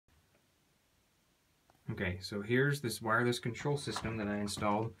Okay, so here's this wireless control system that I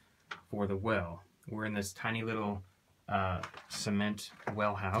installed for the well. We're in this tiny little cement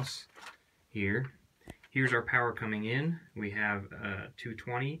well house here. Here's our power coming in. We have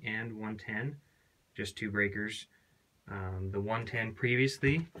 220 and 110, just two breakers. The 110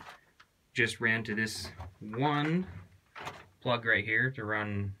 previously just ran to this one plug right here to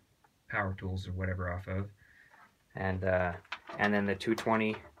run power tools or whatever off of, and then the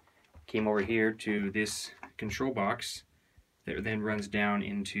 220 came over here to this control box that then runs down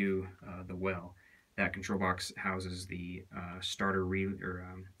into the well. That control box houses the starter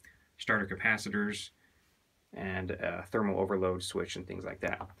capacitors and thermal overload switch and things like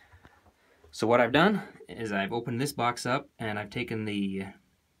that. So what I've done is I've opened this box up and I've taken the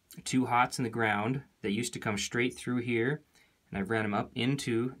two hots in the ground that used to come straight through here, and I've ran them up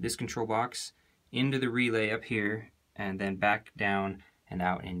into this control box, into the relay up here, and then back down and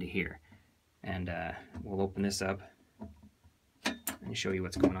out into here. And we'll open this up and show you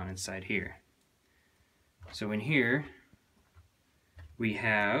what's going on inside here. So in here we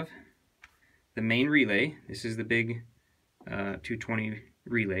have the main relay. This is the big 220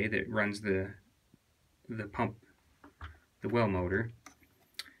 relay that runs the pump, the well motor.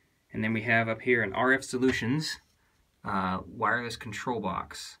 And then we have up here an RF Solutions wireless control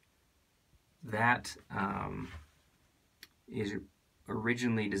box. That is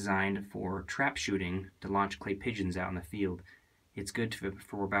originally designed for trap shooting to launch clay pigeons out in the field. It's good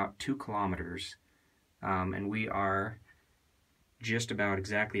for about 2 kilometers, and we are just about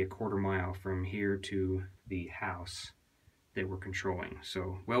exactly a quarter mile from here to the house that we're controlling,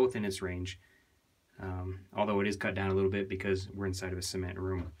 so well within its range, although it is cut down a little bit because we're inside of a cement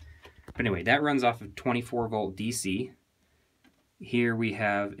room. But anyway, that runs off of 24 volt DC. Here we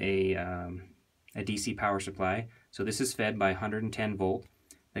have a DC power supply. So this is fed by 110 volt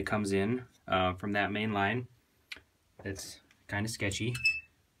that comes in from that main line. It's kind of sketchy,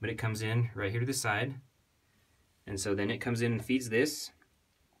 but it comes in right here to the side. And so then it comes in and feeds this,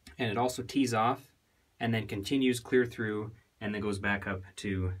 and it also tees off and then continues clear through and then goes back up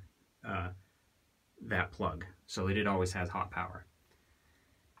to that plug, so that it always has hot power.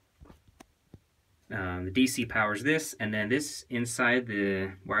 The DC powers this, and then this inside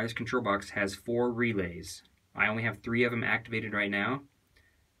the wireless control box has 4 relays. I only have 3 of them activated right now.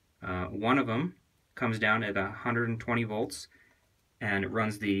 One of them comes down at 120 volts, and it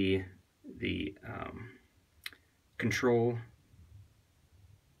runs the control,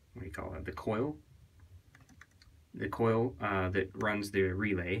 what do you call it, the coil? The coil that runs the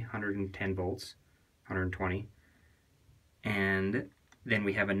relay, 110 volts, 120. And then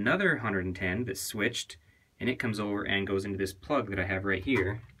we have another 110 that's switched, and it comes over and goes into this plug that I have right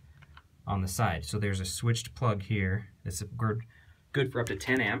here on the side. So there's a switched plug here that's good for up to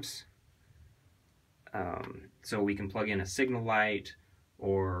 10 amps. So we can plug in a signal light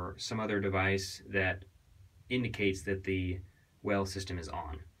or some other device that indicates that the well system is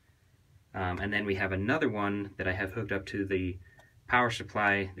on. And then we have another one that I have hooked up to the power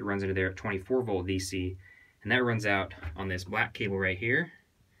supply that runs into there at 24 volt DC, and that runs out on this black cable right here.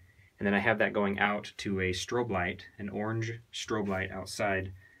 And then I have that going out to a strobe light, an orange strobe light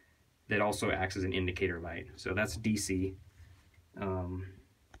outside that also acts as an indicator light. So that's DC.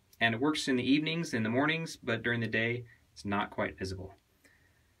 And it works in the evenings, in the mornings, but during the day it's not quite visible.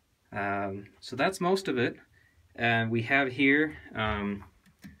 So that's most of it. We have here,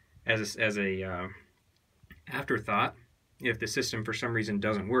 as a afterthought, if the system for some reason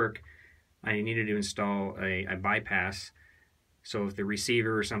doesn't work, I needed to install a bypass. So if the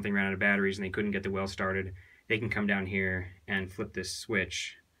receiver or something ran out of batteries and they couldn't get the well started, they can come down here and flip this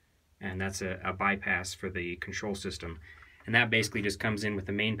switch, and that's a bypass for the control system. And that basically just comes in with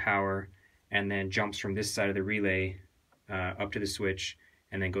the main power and then jumps from this side of the relay up to the switch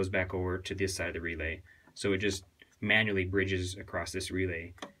and then goes back over to this side of the relay. So it just manually bridges across this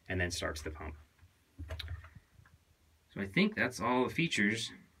relay and then starts the pump. So I think that's all the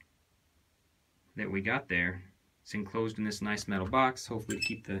features that we got there. It's enclosed in this nice metal box, hopefully to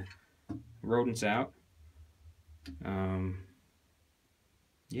keep the rodents out.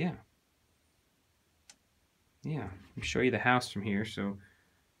 Yeah. Let me show you the house from here. So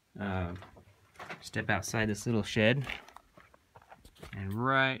step outside this little shed, and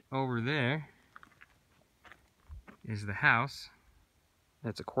right over there is the house.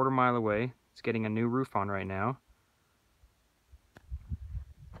 That's a quarter mile away. It's getting a new roof on right now.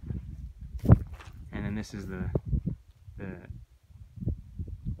 And then this is the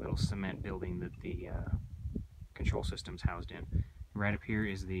little cement building that the control system's housed in. Right up here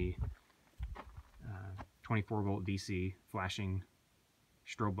is the 24 volt DC flashing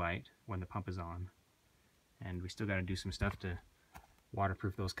strobe light when the pump is on. and we still got to do some stuff to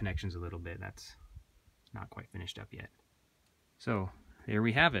waterproof those connections a little bit. That's not quite finished up yet. So there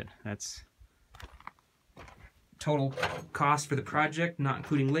we have it. That's total cost for the project, not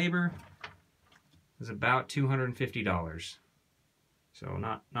including labor, is about $250. So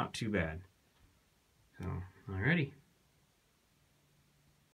not too bad. So alrighty.